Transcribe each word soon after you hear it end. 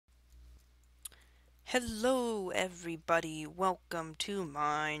Hello everybody, welcome to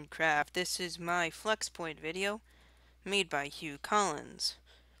Minecraft. This is my FlexPoint video, made by Hugh Collins.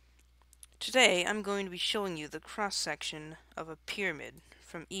 Today I'm going to be showing you the cross-section of a pyramid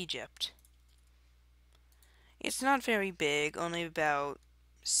from Egypt. It's not very big, only about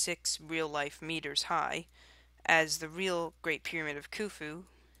 6 real-life meters high, as the real Great Pyramid of Khufu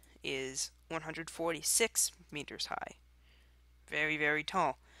is 146 meters high. Very, very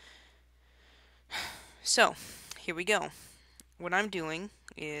tall. So, here we go. What I'm doing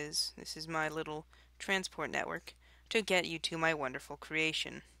is, this is my little transport network to get you to my wonderful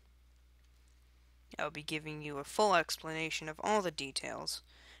creation. I'll be giving you a full explanation of all the details,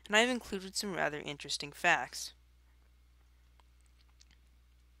 and I've included some rather interesting facts.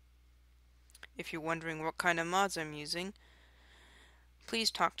 If you're wondering what kind of mods I'm using, please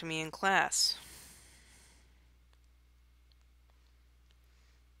talk to me in class.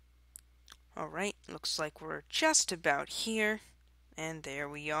 Alright, looks like we're just about here, and there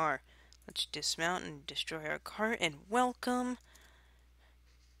we are. Let's dismount and destroy our cart, and welcome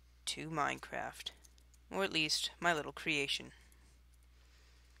to Minecraft. Or at least, my little creation.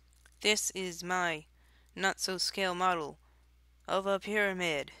 This is my not-so-scale model of a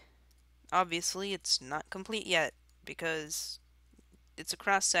pyramid. Obviously, it's not complete yet, because it's a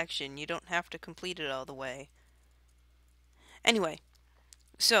cross-section. You don't have to complete it all the way. Anyway,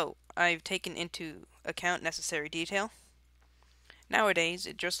 so, I've taken into account necessary detail. Nowadays,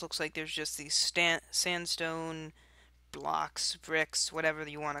 it just looks like there's just these sandstone blocks, bricks, whatever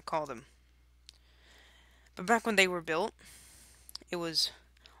you want to call them. But back when they were built, it was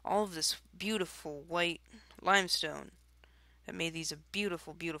all of this beautiful white limestone that made these a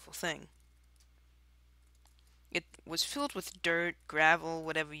beautiful, beautiful thing. It was filled with dirt, gravel,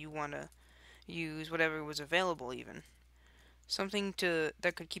 whatever you want to use, whatever was available even. Something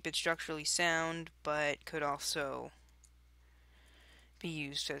that could keep it structurally sound, but could also be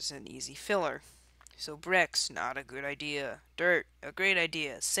used as an easy filler. So bricks, not a good idea. Dirt, a great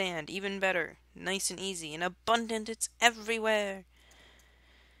idea. Sand, even better. Nice and easy and abundant, it's everywhere.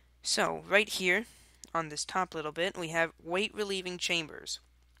 So, right here, on this top little bit, we have weight-relieving chambers.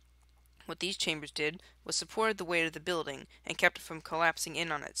 What these chambers did was supported the weight of the building and kept it from collapsing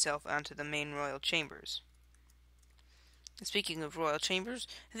in on itself onto the main royal chambers. Speaking of royal chambers,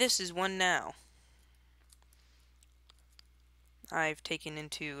 this is one now. I've taken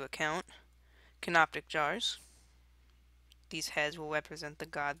into account canoptic jars. These heads will represent the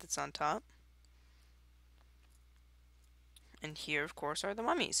god that's on top. And here, of course, are the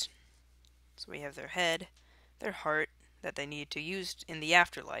mummies. So we have their head, their heart that they need to use in the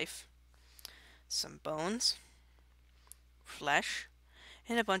afterlife, some bones, flesh,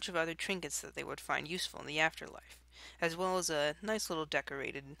 and a bunch of other trinkets that they would find useful in the afterlife, as well as a nice little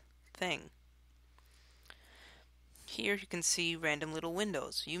decorated thing. Here you can see random little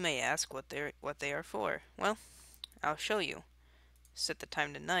windows. You may ask what they are for. Well, I'll show you. Set the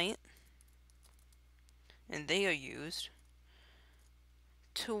time to night, and they are used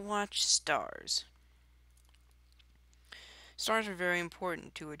to watch stars. Stars are very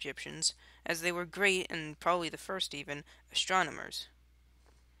important to Egyptians, as they were great, and probably the first even, astronomers.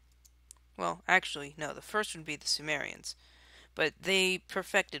 Well, actually, no, the first would be the Sumerians, but they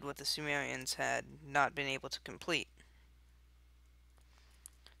perfected what the Sumerians had not been able to complete.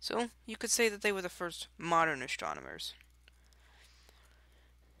 So, you could say that they were the first modern astronomers.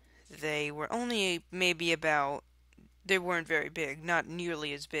 They were only maybe about, they weren't very big, not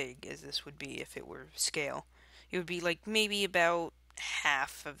nearly as big as this would be if it were scale. It would be like maybe about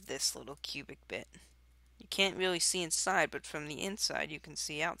half of this little cubic bit. You can't really see inside, but from the inside you can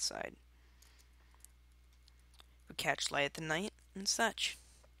see outside. Would catch light at the night and such.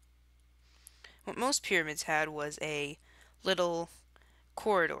 What most pyramids had was a little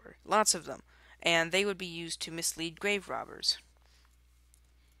corridor, lots of them, and they would be used to mislead grave robbers.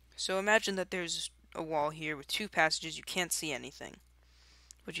 So imagine that there's a wall here with two passages, you can't see anything.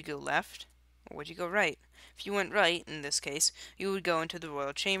 Would you go left, or would you go right? If you went right, in this case, you would go into the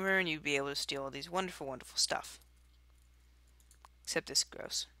royal chamber and you'd be able to steal all these wonderful, wonderful stuff. Except this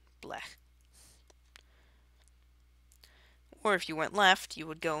gross. Blech. Or if you went left, you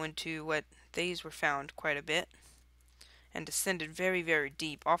would go into what these were found quite a bit, and descended very, very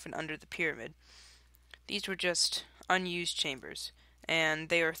deep, often under the pyramid. These were just unused chambers, and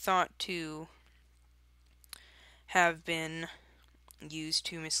they are thought to have been used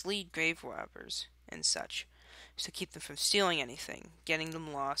to mislead grave robbers and such, to keep them from stealing anything, getting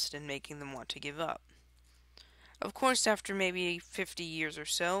them lost, and making them want to give up. Of course, after maybe 50 years or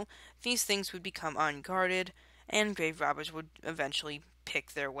so, these things would become unguarded, and grave robbers would eventually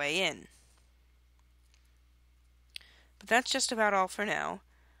pick their way in. But that's just about all for now.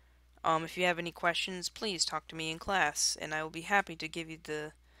 If you have any questions, please talk to me in class, and I will be happy to give you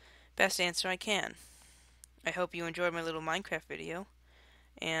the best answer I can. I hope you enjoyed my little Minecraft video,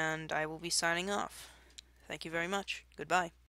 and I will be signing off. Thank you very much. Goodbye.